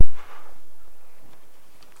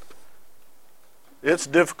It's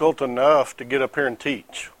difficult enough to get up here and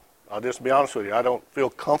teach. I'll just be honest with you. I don't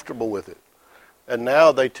feel comfortable with it. And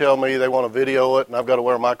now they tell me they want to video it, and I've got to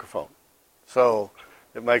wear a microphone. So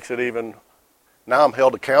it makes it even, now I'm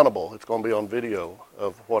held accountable. It's going to be on video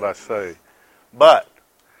of what I say. But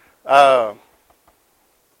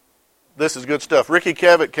this is good stuff. Ricky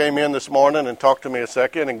Kevitt came in this morning and talked to me a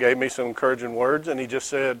second and gave me some encouraging words, and he just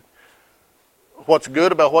said, what's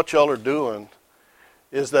good about what y'all are doing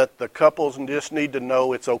is that the couples just need to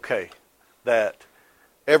know it's okay, that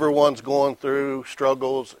everyone's going through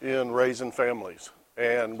struggles in raising families.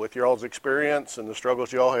 And with y'all's experience and the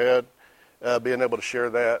struggles y'all had, being able to share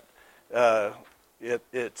that,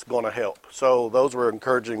 it's going to help. So those were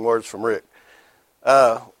encouraging words from Rick.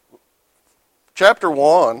 Chapter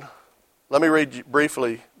 1, let me read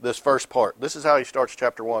briefly this first part. This is how he starts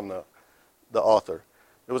chapter 1, the author.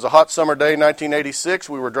 It was a hot summer day, 1986.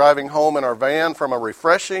 We were driving home in our van from a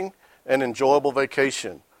refreshing and enjoyable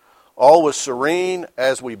vacation. All was serene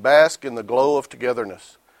as we bask in the glow of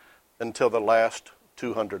togetherness until the last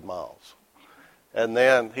 200 miles. And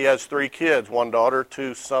then he has 3 kids, 1 daughter,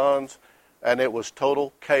 2 sons, and it was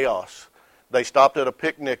total chaos. They stopped at a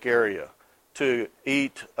picnic area to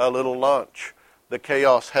eat a little lunch. The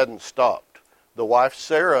chaos hadn't stopped. The wife,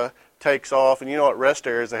 Sarah, takes off, and you know at rest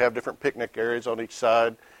areas they have different picnic areas on each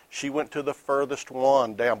side. She went to the furthest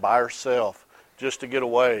one down by herself just to get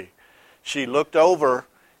away. She looked over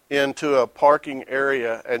into a parking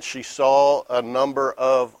area and she saw a number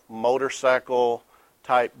of motorcycle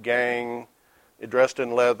type gang dressed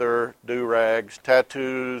in leather, do-rags,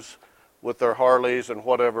 tattoos with their Harleys and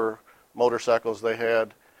whatever motorcycles they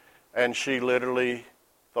had. And she literally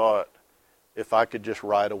thought, if I could just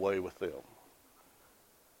ride away with them.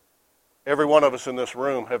 Every one of us in this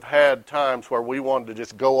room have had times where we wanted to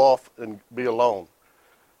just go off and be alone.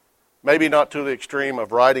 Maybe not to the extreme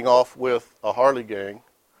of riding off with a Harley gang,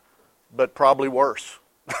 but probably worse.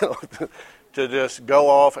 To just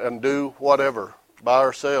go off and do whatever by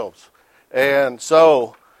ourselves. And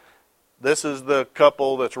so, this is the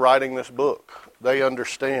couple that's writing this book. They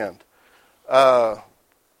understand.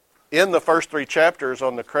 In the first 3 chapters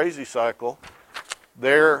on the crazy cycle,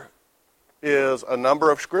 there is a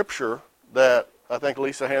number of scripture that I think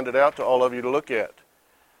Lisa handed out to all of you to look at.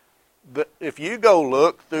 If you go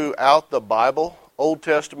look throughout the Bible, Old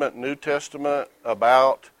Testament, New Testament,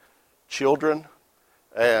 about children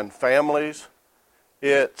and families,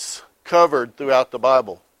 it's covered throughout the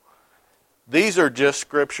Bible. These are just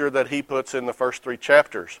scripture that he puts in the first 3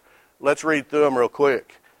 chapters. Let's read through them real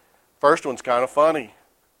quick. First one's kind of funny.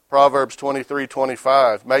 Proverbs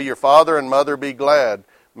 23:25. May your father and mother be glad.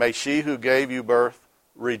 May she who gave you birth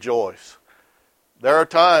rejoice. There are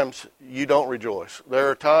times you don't rejoice.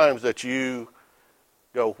 There are times that you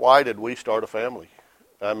go, why did we start a family?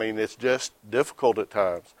 I mean, it's just difficult at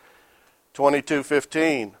times.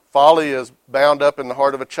 22:15. Folly is bound up in the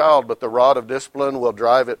heart of a child, but the rod of discipline will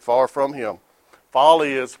drive it far from him.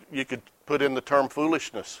 Folly is, you could put in the term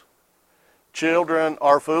foolishness. Children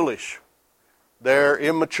are foolish. They're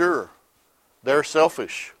immature. They're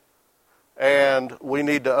selfish. And we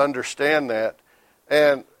need to understand that.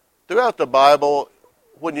 And throughout the Bible,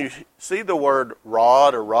 when you see the word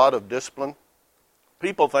rod or rod of discipline,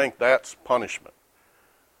 people think that's punishment.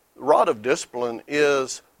 The rod of discipline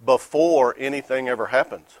is before anything ever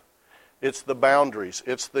happens. It's the boundaries.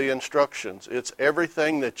 It's the instructions. It's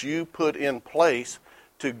everything that you put in place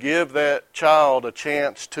to give that child a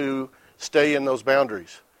chance to stay in those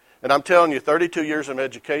boundaries. And I'm telling you, 32 years of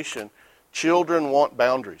education, children want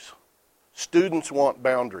boundaries. Students want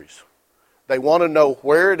boundaries. They want to know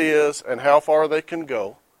where it is and how far they can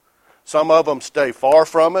go. Some of them stay far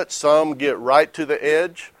from it. Some get right to the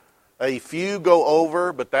edge. A few go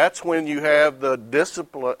over, but that's when you have the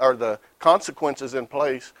discipline or the consequences in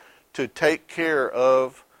place to take care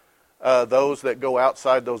of those that go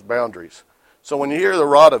outside those boundaries. So when you hear the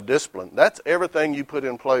rod of discipline, that's everything you put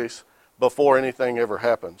in place before anything ever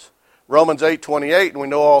happens. Romans 8:28, and we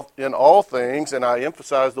know in all things, and I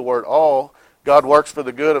emphasize the word all, God works for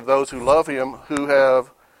the good of those who love him, who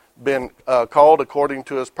have been called according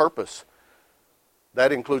to his purpose.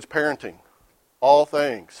 That includes parenting. All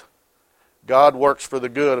things. God works for the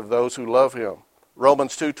good of those who love him.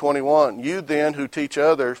 Romans 2:21, you then who teach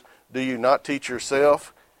others, do you not teach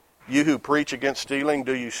yourself? You who preach against stealing,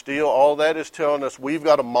 do you steal? All that is telling us we've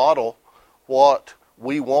got to model what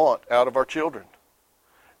we want out of our children.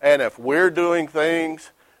 And if we're doing things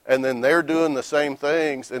and then they're doing the same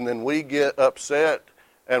things and then we get upset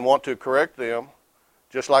and want to correct them,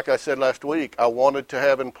 just like I said last week, I wanted to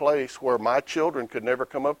have in place where my children could never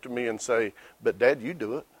come up to me and say, but Dad, you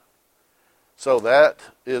do it. So that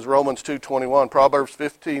is Romans 2:21. Proverbs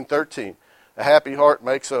 15:13. A happy heart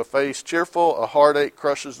makes a face cheerful. A heartache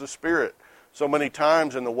crushes the spirit. So many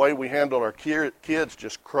times in the way we handle our kids,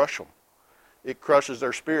 just crush them. It crushes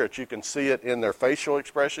their spirits. You can see it in their facial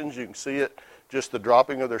expressions. You can see it just the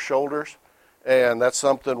dropping of their shoulders. And that's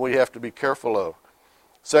something we have to be careful of.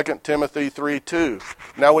 2 Timothy 3:2.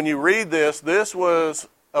 Now when you read this was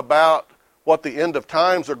about what the end of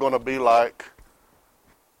times are going to be like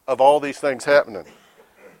of all these things happening.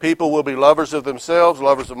 People will be lovers of themselves,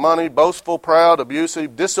 lovers of money, boastful, proud,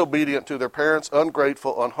 abusive, disobedient to their parents,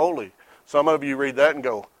 ungrateful, unholy. Some of you read that and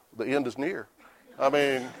go, the end is near. I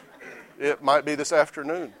mean, it might be this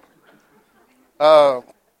afternoon. Psalm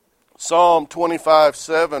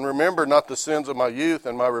 25:7, remember not the sins of my youth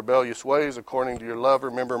and my rebellious ways according to your love.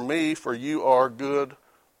 Remember me, for you are good,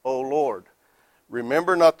 O Lord.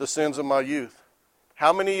 Remember not the sins of my youth.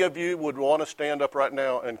 How many of you would want to stand up right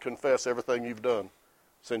now and confess everything you've done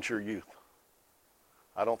since your youth?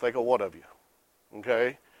 I don't think a one of you.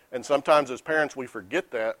 Okay? And sometimes as parents we forget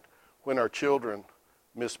that when our children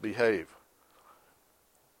misbehave.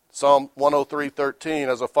 Psalm 103:13,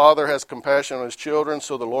 as a father has compassion on his children,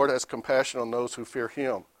 so the Lord has compassion on those who fear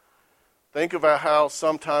him. Think about how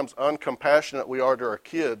sometimes uncompassionate we are to our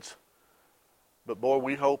kids, but boy,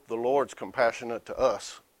 we hope the Lord's compassionate to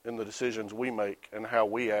us in the decisions we make and how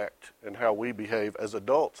we act and how we behave as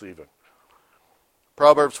adults even.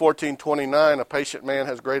 Proverbs 14:29, a patient man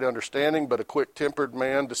has great understanding, but a quick-tempered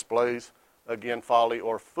man displays, again, folly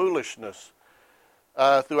or foolishness.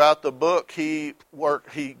 Throughout the book, he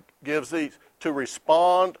gives these: to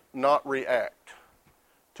respond, not react.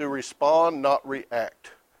 To respond, not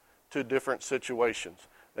react to different situations.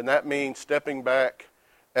 And that means stepping back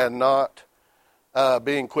and not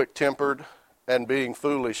being quick-tempered and being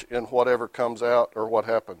foolish in whatever comes out or what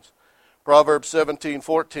happens. Proverbs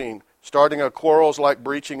 17:14, starting a quarrel is like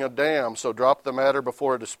breaching a dam, so drop the matter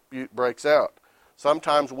before a dispute breaks out.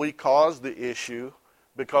 Sometimes we cause the issue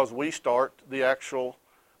because we start the actual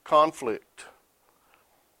conflict.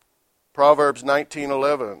 Proverbs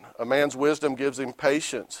 19:11, a man's wisdom gives him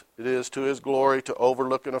patience. It is to his glory to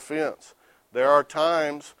overlook an offense. There are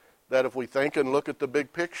times that if we think and look at the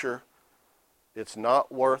big picture, it's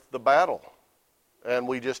not worth the battle, and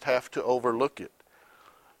we just have to overlook it.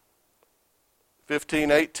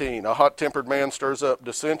 15:18, a hot-tempered man stirs up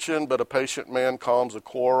dissension, but a patient man calms a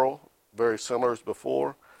quarrel. Very similar as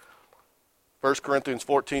before. 1 Corinthians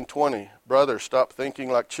 14:20, brothers, stop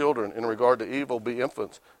thinking like children. In regard to evil, be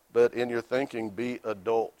infants, but in your thinking, be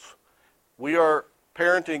adults.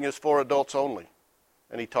 Parenting is for adults only,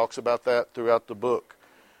 and he talks about that throughout the book.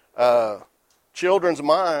 Children's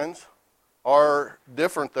minds are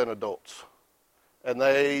different than adults, and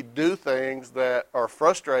they do things that are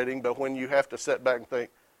frustrating, but when you have to sit back and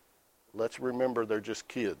think, let's remember they're just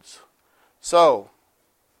kids. So,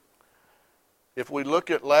 if we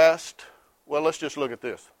look at let's just look at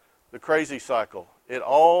this. The crazy cycle.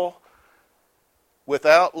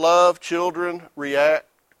 Without love, children react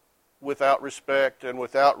without respect, and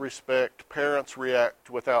without respect, parents react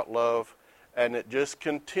without love, and it just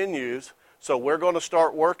continues. So we're going to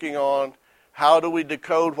start working on how do we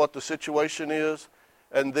decode what the situation is,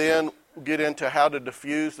 and then get into how to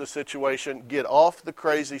diffuse the situation, get off the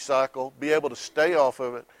crazy cycle, be able to stay off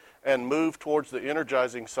of it, and move towards the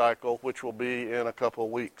energizing cycle, which will be in a couple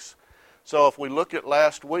of weeks. So if we look at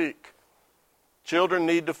last week, children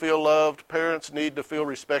need to feel loved, parents need to feel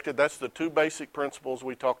respected. That's the two basic principles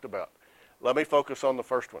we talked about. Let me focus on the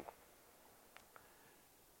first one.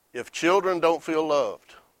 If children don't feel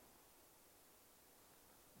loved,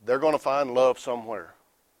 they're going to find love somewhere.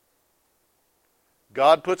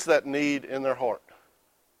 God puts that need in their heart.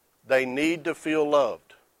 They need to feel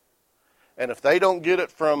loved. And if they don't get it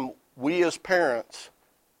from we as parents,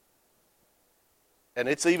 and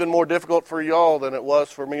it's even more difficult for y'all than it was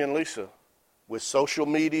for me and Lisa, with social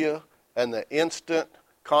media and the instant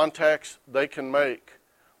contacts they can make,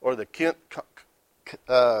 or the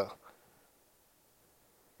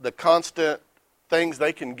constant things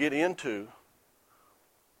they can get into,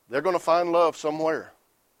 they're going to find love somewhere.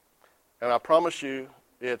 And I promise you,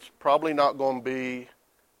 it's probably not going to be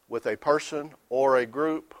with a person or a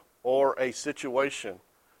group or a situation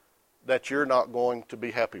that you're not going to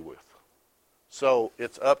be happy with. So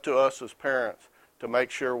it's up to us as parents to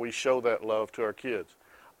make sure we show that love to our kids.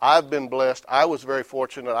 I've been blessed. I was very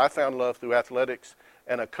fortunate. I found love through athletics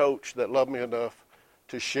and a coach that loved me enough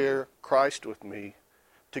to share Christ with me,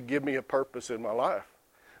 to give me a purpose in my life.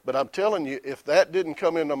 But I'm telling you, if that didn't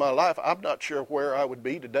come into my life, I'm not sure where I would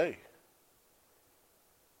be today.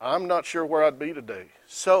 I'm not sure where I'd be today.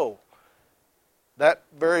 So, that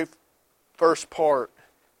very first part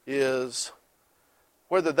is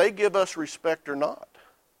whether they give us respect or not,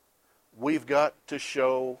 we've got to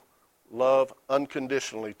show love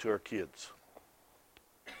unconditionally to our kids.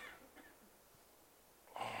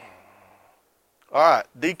 All right,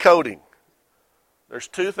 decoding. There's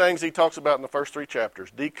two things he talks about in the first 3 chapters,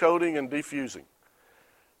 decoding and defusing.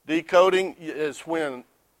 Decoding is when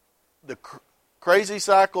the crazy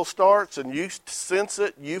cycle starts and you sense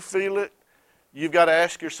it, you feel it, you've got to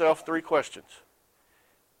ask yourself 3 questions.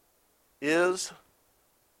 Is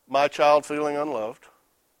my child feeling unloved?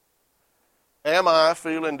 Am I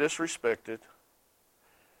feeling disrespected?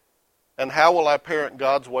 And how will I parent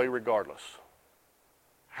God's way regardless?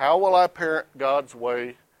 How will I parent God's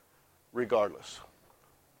way regardless?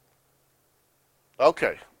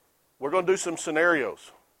 Okay, we're going to do some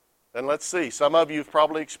scenarios. And let's see, some of you have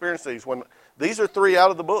probably experienced these. These are 3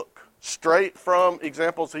 out of the book, straight from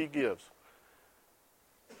examples he gives.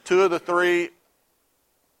 2 of the 3,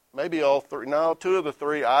 maybe all 3, no, 2 of the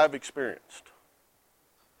 3 I've experienced.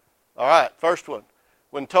 All right, first one.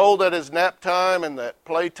 When told that it's nap time and that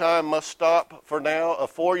playtime must stop for now, a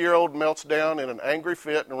 4-year-old melts down in an angry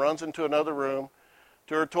fit and runs into another room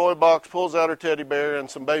to her toy box, pulls out her teddy bear and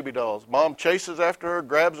some baby dolls. Mom chases after her,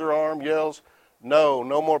 grabs her arm, yells, "No,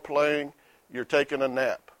 no more playing. You're taking a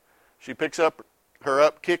nap." She picks her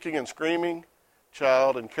up, kicking and screaming,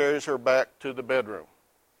 child, and carries her back to the bedroom.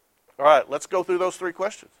 All right, let's go through those 3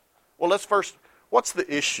 questions. Well, let's first, what's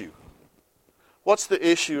the issue? What's the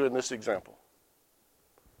issue in this example?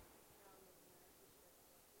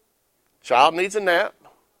 Child needs a nap.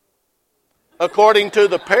 According to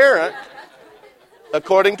the parent,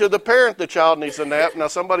 the child needs a nap. Now,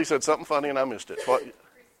 somebody said something funny and I missed it. What?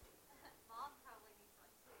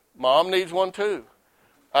 Mom needs one too.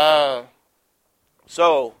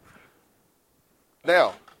 So,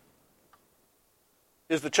 now,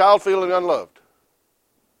 is the child feeling unloved?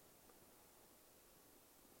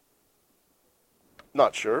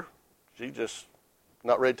 Not sure. She just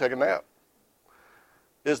not ready to take a nap.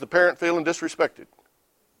 Is the parent feeling disrespected?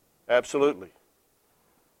 Absolutely.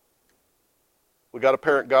 We got to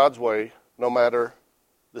parent God's way no matter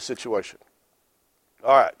the situation.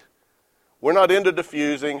 All right. We're not into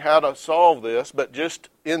diffusing how to solve this, but just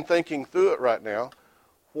in thinking through it right now,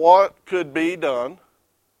 what could be done?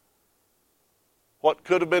 What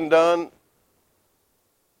could have been done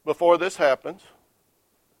before this happens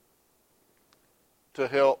to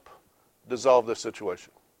help dissolve this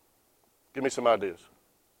situation? Give me some ideas.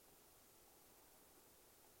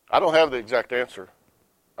 I don't have the exact answer.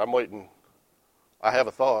 I'm waiting. I have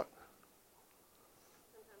a thought.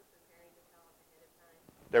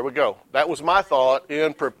 There we go. That was my thought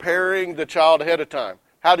in preparing the child ahead of time.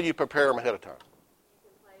 How do you prepare them ahead of time? You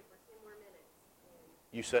can play for 10 more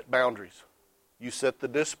minutes. You set boundaries. You set the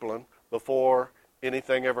discipline before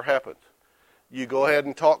anything ever happens. You go ahead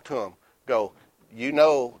and talk to them. Go, you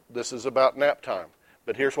know this is about nap time,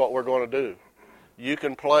 but here's what we're going to do. You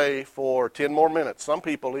can play for 10 more minutes. Some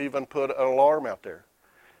people even put an alarm out there.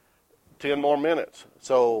 10 more minutes.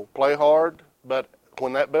 So play hard, but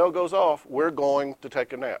when that bell goes off, we're going to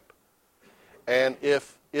take a nap. And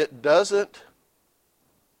if it doesn't,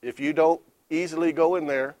 if you don't easily go in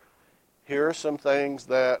there, here are some things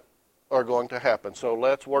that are going to happen. So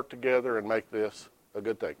let's work together and make this a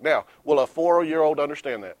good thing. Now, will a 4-year-old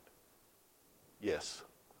understand that? Yes.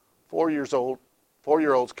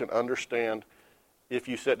 4-year-olds can understand if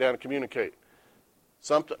you sit down and communicate.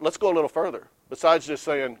 Let's go a little further. Besides just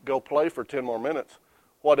saying, go play for 10 more minutes,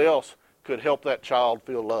 what else could help that child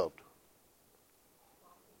feel loved?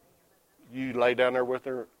 You lay down there with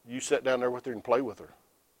her. You sit down there with her and play with her.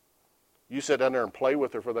 You sit down there and play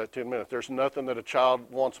with her for that 10 minutes. There's nothing that a child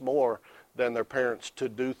wants more than their parents to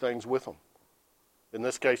do things with them. In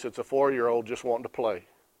this case, it's a 4-year-old just wanting to play.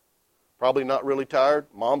 Probably not really tired.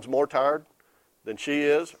 Mom's more tired than she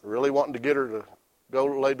is, really wanting to get her to go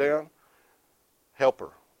lay down. Help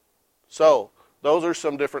her. So, those are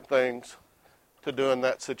some different things to do in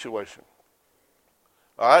that situation.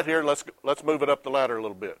 All right, here, let's move it up the ladder a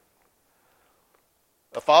little bit.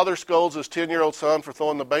 A father scolds his 10-year-old son for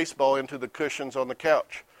throwing the baseball into the cushions on the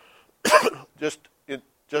couch. Just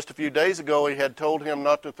a few days ago, he had told him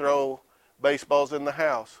not to throw baseballs in the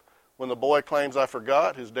house. When the boy claims, "I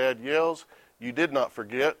forgot," his dad yells, "You did not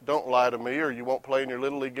forget. Don't lie to me or you won't play in your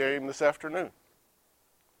Little League game this afternoon."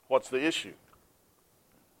 What's the issue?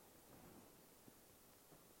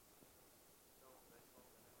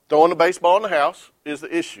 Throwing the baseball in the house is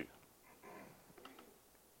the issue.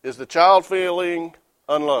 Is the child feeling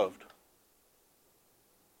unloved?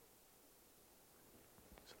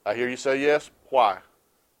 I hear you say yes. Why?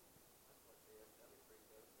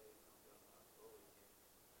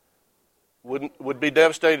 would be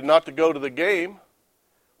devastated not to go to the game.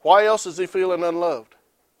 Why else is he feeling unloved?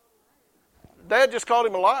 Dad just called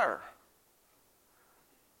him a liar.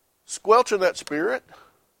 Squelching that spirit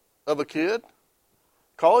of a kid.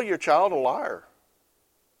 Call your child a liar.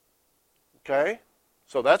 Okay?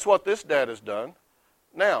 So that's what this dad has done.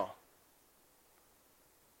 Now,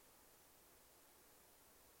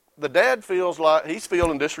 the dad feels like he's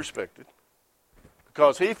feeling disrespected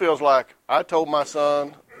because he feels like, I told my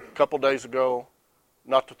son a couple days ago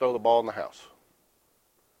not to throw the ball in the house.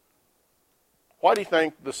 Why do you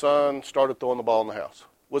think the son started throwing the ball in the house?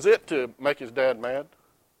 Was it to make his dad mad?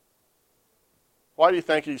 Why do you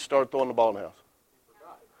think he started throwing the ball in the house?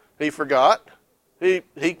 He forgot. He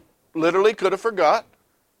literally could have forgot.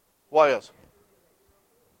 Why else?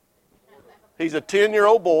 He's a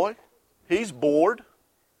 10-year-old boy. He's bored.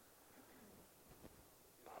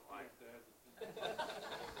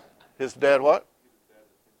 His dad what?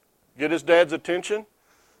 Get his dad's attention?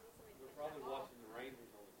 We're probably watching the Rangers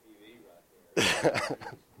on the TV right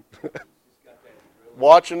there.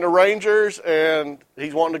 Watching the Rangers, and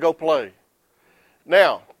he's wanting to go play.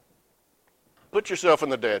 Now, put yourself in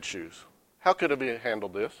the dad's shoes. How could he have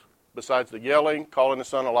handled this, besides the yelling, calling his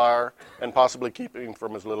son a liar, and possibly keeping him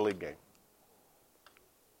from his Little League game?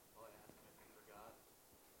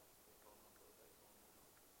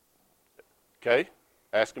 Okay,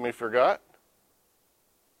 ask him if he forgot.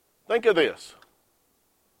 Think of this.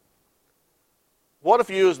 What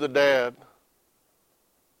if you as the dad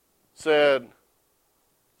said,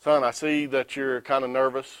 son, I see that you're kind of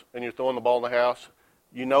nervous and you're throwing the ball in the house.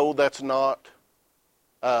 You know that's not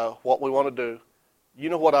what we want to do. You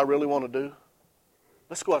know what I really want to do?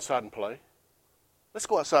 Let's go outside and play. Let's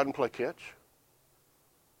go outside and play catch.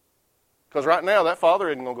 Because right now that father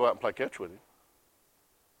isn't going to go out and play catch with him.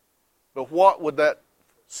 But what would that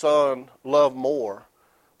son love more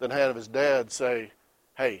than have his dad say,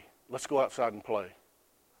 hey, let's go outside and play?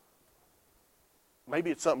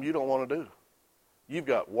 Maybe it's something you don't want to do. You've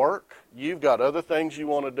got work. You've got other things you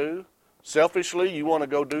want to do. Selfishly, you want to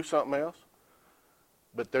go do something else.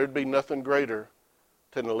 But there'd be nothing greater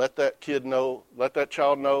than to let that kid know, let that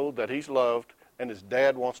child know that he's loved and his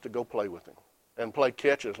dad wants to go play with him and play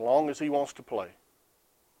catch as long as he wants to play.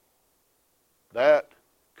 That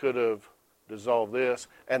could have dissolved this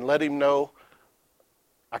and let him know,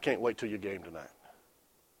 I can't wait till your game tonight.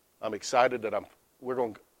 I'm excited that we're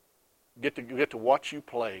going to get to watch you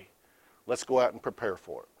play. Let's go out and prepare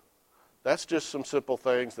for it. That's just some simple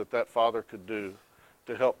things that father could do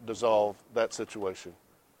to help dissolve that situation.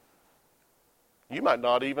 You might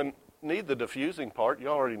not even need the diffusing part. You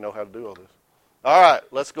already know how to do all this. All right,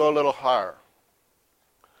 let's go a little higher.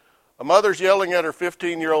 A mother's yelling at her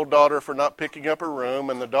 15-year-old daughter for not picking up her room,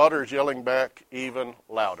 and the daughter is yelling back even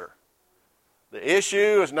louder. The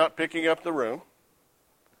issue is not picking up the room.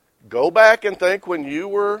 Go back and think when you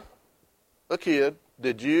were a kid,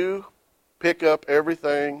 did you pick up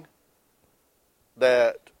everything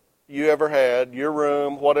that you ever had, your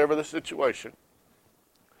room, whatever the situation?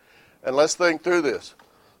 And let's think through this.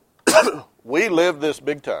 We live this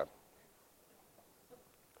big time.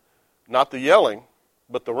 Not the yelling,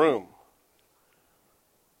 but the room.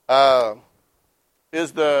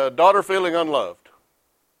 Is the daughter feeling unloved?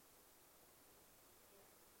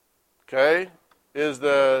 Okay. Is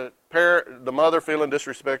the mother feeling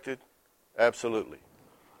disrespected? Absolutely.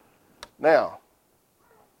 Now,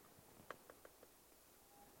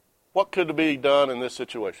 what could be done in this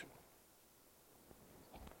situation?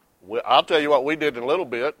 I'll tell you what we did in a little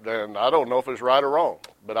bit, and I don't know if it's right or wrong,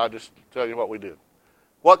 but I'll just tell you what we did.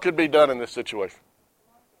 What could be done in this situation?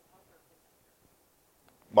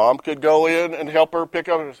 Mom could go in and help her pick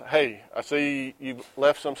up. Hey, I see you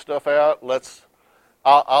left some stuff out.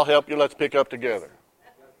 I'll help you. Let's pick up together.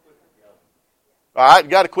 All right,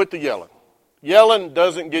 got to quit the yelling. Yelling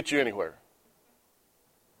doesn't get you anywhere.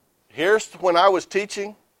 Here's when I was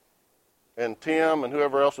teaching, and Tim and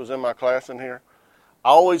whoever else was in my class in here, I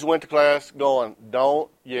always went to class going, don't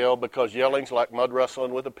yell, because yelling's like mud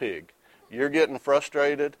wrestling with a pig. You're getting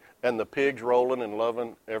frustrated, and the pig's rolling and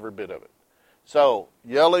loving every bit of it. So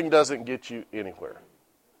yelling doesn't get you anywhere.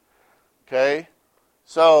 Okay?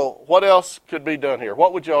 So what else could be done here?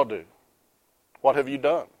 What would y'all do? What have you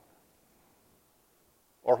done?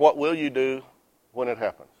 Or what will you do when it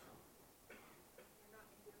happens?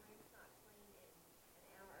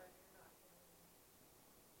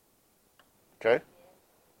 Okay?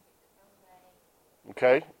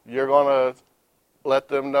 Okay? You're going to let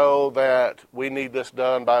them know that we need this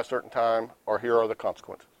done by a certain time, or here are the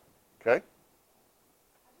consequences. Okay?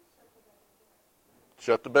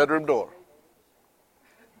 Shut the bedroom door.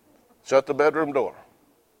 Shut the bedroom door.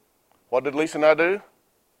 What did Lisa and I do?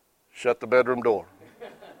 Shut the bedroom door.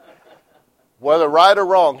 Whether right or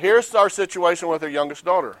wrong, here's our situation with our youngest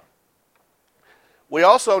daughter. We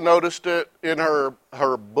also noticed it in her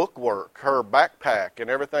book work, her backpack, and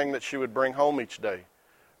everything that she would bring home each day.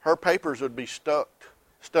 Her papers would be stuck,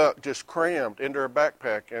 just crammed into her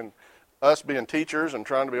backpack. And us being teachers and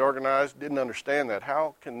trying to be organized didn't understand that.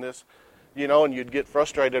 How can this, and you'd get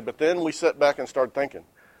frustrated. But then we sat back and started thinking.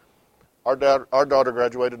 Our daughter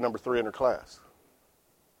graduated number 3 in her class.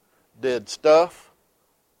 Did stuff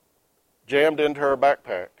jammed into her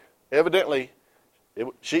backpack. Evidently,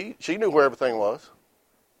 she knew where everything was.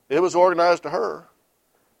 It was organized to her.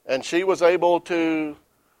 And she was able to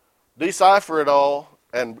decipher it all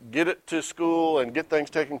and get it to school and get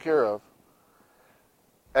things taken care of.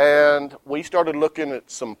 And we started looking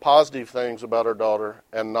at some positive things about our daughter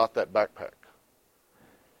and not that backpack.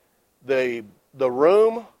 The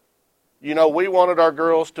room, we wanted our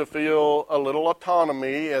girls to feel a little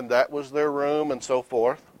autonomy, and that was their room and so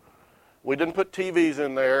forth. We didn't put TVs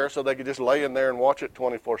in there so they could just lay in there and watch it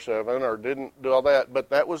 24/7 or didn't do all that,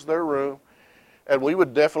 but that was their room, and we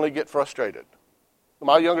would definitely get frustrated.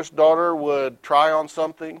 My youngest daughter would try on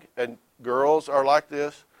something, and girls are like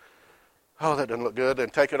this. Oh, that doesn't look good,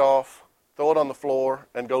 and take it off, throw it on the floor,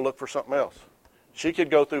 and go look for something else. She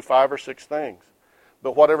could go through 5 or 6 things,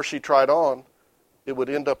 but whatever she tried on, it would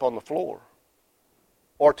end up on the floor.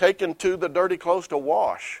 Or taken to the dirty clothes to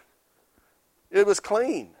wash. It was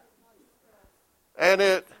clean. And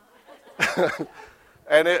it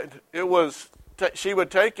was, she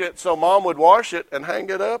would take it so Mom would wash it and hang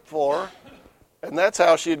it up for her, and that's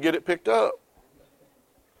how she'd get it picked up.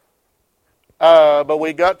 But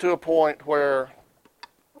we got to a point where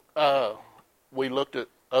we looked at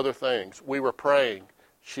other things. We were praying.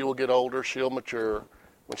 She will get older. She'll mature.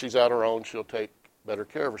 When she's out on her own, she'll take better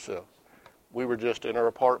care of herself. We were just in her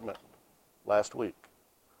apartment last week.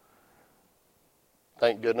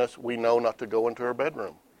 Thank goodness we know not to go into her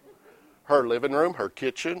bedroom. Her living room, her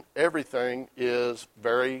kitchen, everything is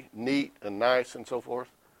very neat and nice and so forth.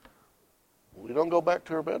 We don't go back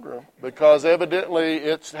to her bedroom because evidently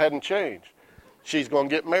it hadn't changed. She's going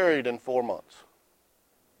to get married in 4 months.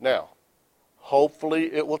 Now,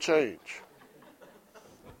 hopefully it will change.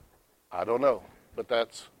 I don't know, but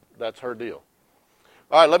that's her deal.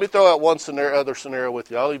 All right, let me throw out one other scenario with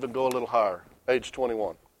you. I'll even go a little higher, age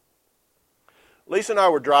 21. Lisa and I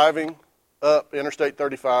were driving up Interstate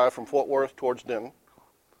 35 from Fort Worth towards Denton,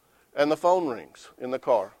 and the phone rings in the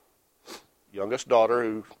car. Youngest daughter,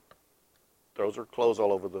 who throws her clothes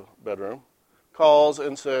all over the bedroom, calls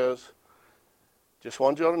and says, just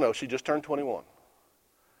wanted you to know, she just turned 21.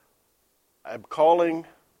 I'm calling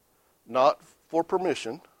not for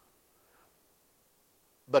permission,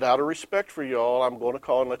 but out of respect for y'all, I'm going to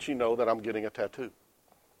call and let you know that I'm getting a tattoo.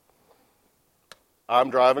 I'm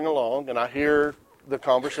driving along, and I hear the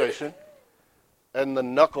conversation, and the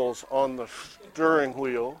knuckles on the steering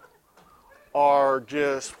wheel are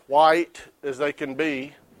just white as they can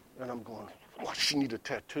be, and I'm going, what, she need a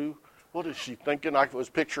tattoo? What is she thinking? I was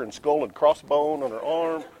picturing skull and crossbone on her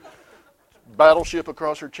arm, battleship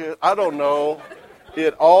across her chest. I don't know.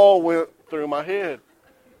 It all went through my head.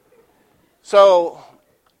 So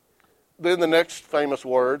then the next famous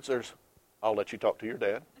words, there's, I'll let you talk to your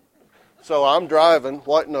dad. So I'm driving,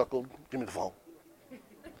 white-knuckled, give me the phone.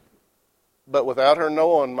 But without her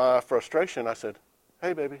knowing my frustration, I said,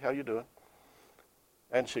 hey, baby, how you doing?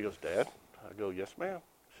 And she goes, Dad? I go, yes, ma'am.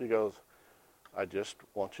 She goes, I just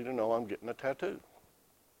want you to know I'm getting a tattoo.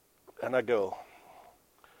 And I go,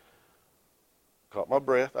 caught my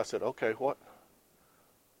breath. I said, okay, what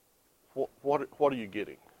are you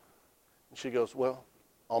getting? And she goes, well,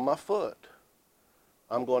 on my foot,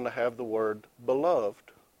 I'm going to have the word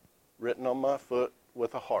beloved written on my foot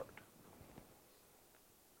with a heart.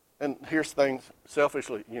 And here's things,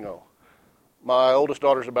 selfishly, my oldest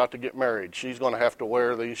daughter's about to get married. She's going to have to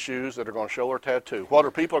wear these shoes that are going to show her tattoo. What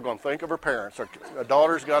are people going to think of her parents? A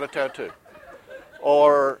daughter's got a tattoo.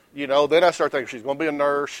 Or, then I start thinking she's going to be a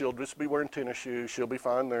nurse. She'll just be wearing tennis shoes. She'll be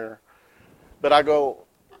fine there. But I go,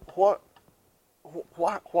 why?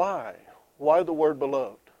 Why the word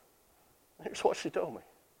beloved? Here's what she told me.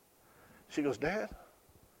 She goes, Dad,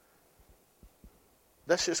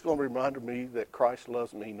 that's just going to remind me that Christ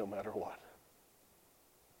loves me no matter what.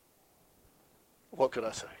 What could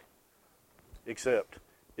I say? Except,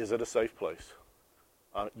 is it a safe place?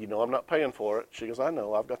 I'm not paying for it. She goes, I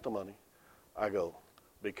know, I've got the money. I go,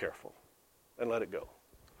 be careful and let it go.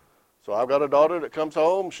 So I've got a daughter that comes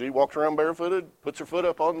home. She walks around barefooted, puts her foot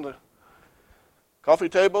up on the coffee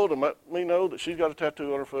table to let me know that she's got a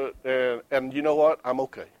tattoo on her foot. And you know what? I'm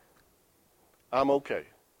okay. I'm okay.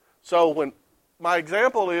 So when my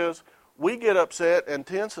example is, we get upset and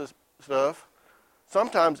tense and stuff,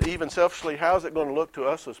 sometimes even selfishly, how's it going to look to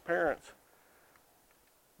us as parents?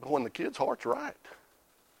 But when the kid's heart's right,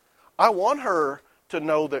 I want her to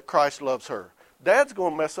know that Christ loves her. Dad's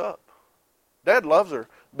going to mess up. Dad loves her,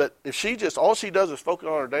 but if she just, all she does is focus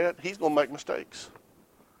on her dad, he's going to make mistakes.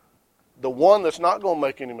 The one that's not going to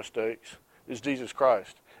make any mistakes is Jesus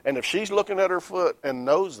Christ. And if she's looking at her foot and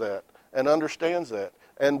knows that and understands that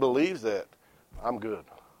and believes that, I'm good.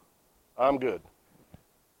 I'm good.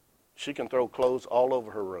 She can throw clothes all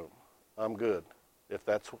over her room. I'm good if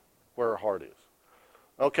that's where her heart is.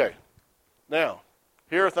 Okay. Now,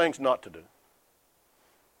 here are things not to do.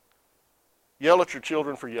 Yell at your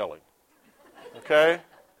children for yelling. Okay?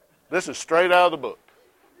 This is straight out of the book.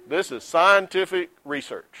 This is scientific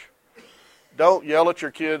research. Don't yell at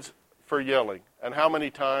your kids for yelling. And how many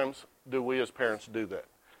times do we as parents do that?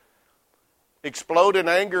 Explode in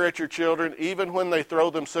anger at your children even when they throw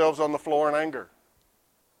themselves on the floor in anger.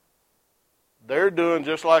 They're doing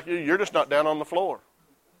just like you. You're just not down on the floor.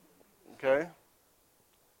 Okay?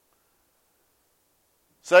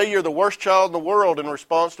 Say you're the worst child in the world in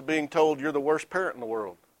response to being told you're the worst parent in the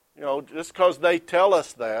world. You know, just because they tell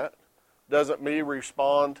us that doesn't mean we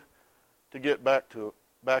respond to get back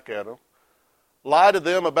at them. Lie to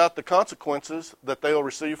them about the consequences that they'll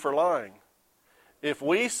receive for lying. If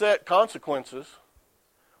we set consequences,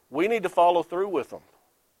 we need to follow through with them.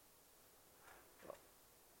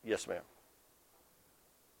 Yes, ma'am.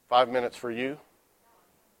 5 minutes for you.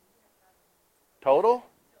 Total?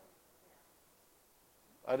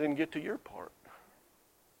 I didn't get to your part.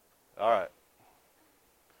 All right.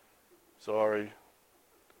 Sorry.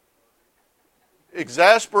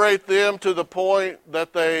 Exasperate them to the point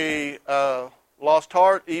that they lost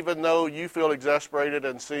heart, even though you feel exasperated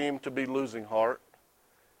and seem to be losing heart.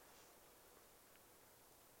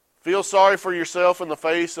 Feel sorry for yourself in the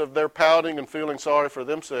face of their pouting and feeling sorry for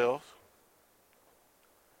themselves.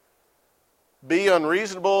 Be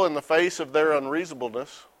unreasonable in the face of their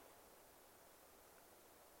unreasonableness.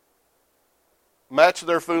 Match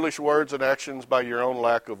their foolish words and actions by your own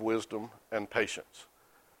lack of wisdom and patience.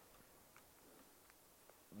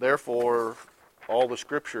 Therefore, all the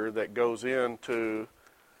scripture that goes into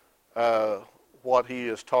what he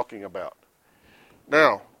is talking about.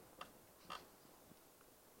 Now,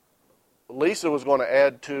 Lisa was going to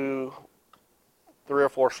add 3 or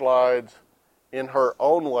 4 slides in her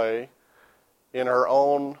own way, in her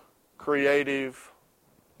own creative,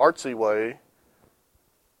 artsy way,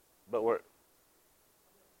 but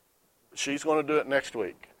she's going to do it next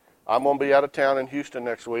week. I'm going to be out of town in Houston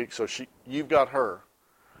next week, so you've got her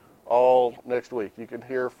all next week. You can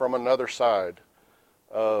hear from another side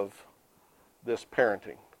of this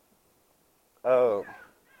parenting. But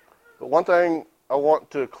one thing I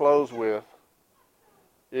want to close with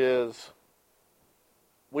is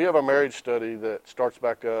we have a marriage study that starts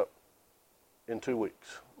back up in 2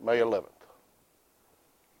 weeks, May 11th.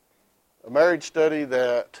 A marriage study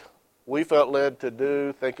that we felt led to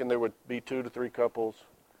do, thinking there would be 2 to 3 couples,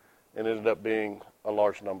 and ended up being a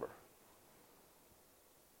large number.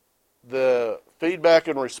 The feedback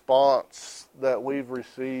and response that we've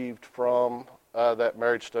received from that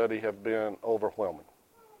marriage study have been overwhelming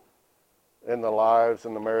in the lives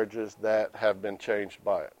and the marriages that have been changed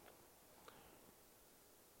by it.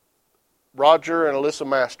 Roger and Alyssa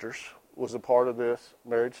Masters was a part of this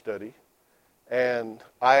marriage study, and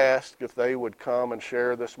I asked if they would come and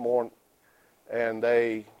share this morning, and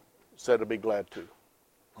they said they'd be glad to.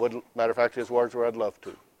 Matter of fact, his words were, I'd love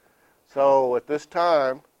to. So at this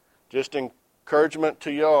time, just encouragement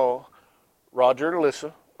to y'all, Roger and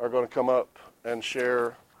Alyssa are going to come up and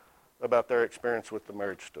share about their experience with the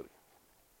marriage study.